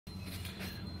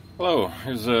Hello,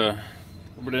 here's a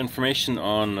little bit of information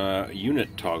on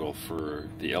unit toggle for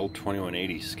the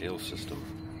L2180 scale system.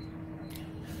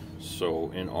 So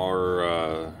in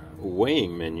our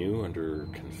weighing menu under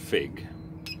config,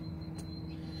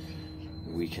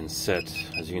 we can set,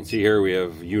 as you can see here, we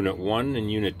have unit 1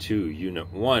 and unit 2.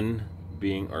 Unit 1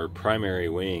 being our primary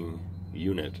weighing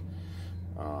unit.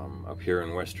 Up here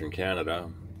in Western Canada,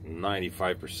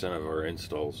 95% of our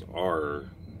installs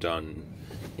are done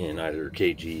in either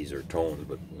kgs or tones,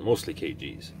 but mostly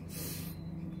kgs.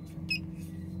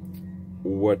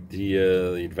 What the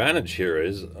advantage here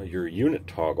is, your unit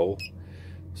toggle.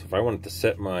 So if I wanted to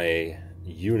set my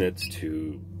units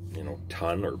to,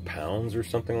 ton or pounds or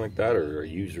something like that, or a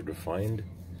user-defined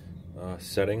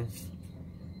setting,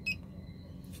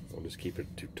 we'll just keep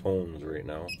it to tones right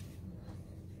now.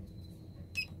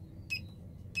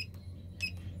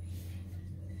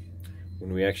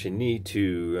 When we actually need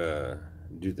to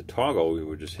do the toggle, we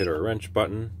would just hit our wrench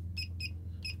button,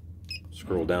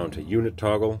 scroll down to unit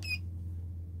toggle,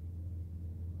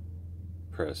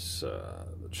 press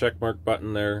the check mark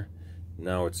button there.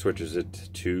 Now it switches it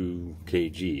to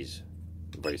kgs,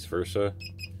 vice versa.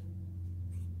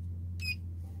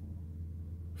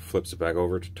 Flips it back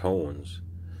over to tones.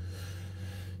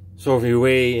 So if you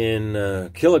weigh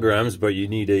in kilograms, but you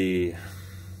need a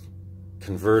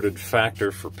converted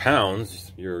factor for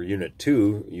pounds, your unit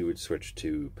 2, you would switch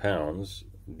to pounds,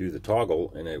 do the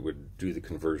toggle, and it would do the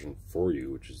conversion for you,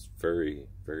 which is very,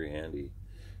 very handy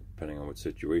depending on what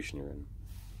situation you're in.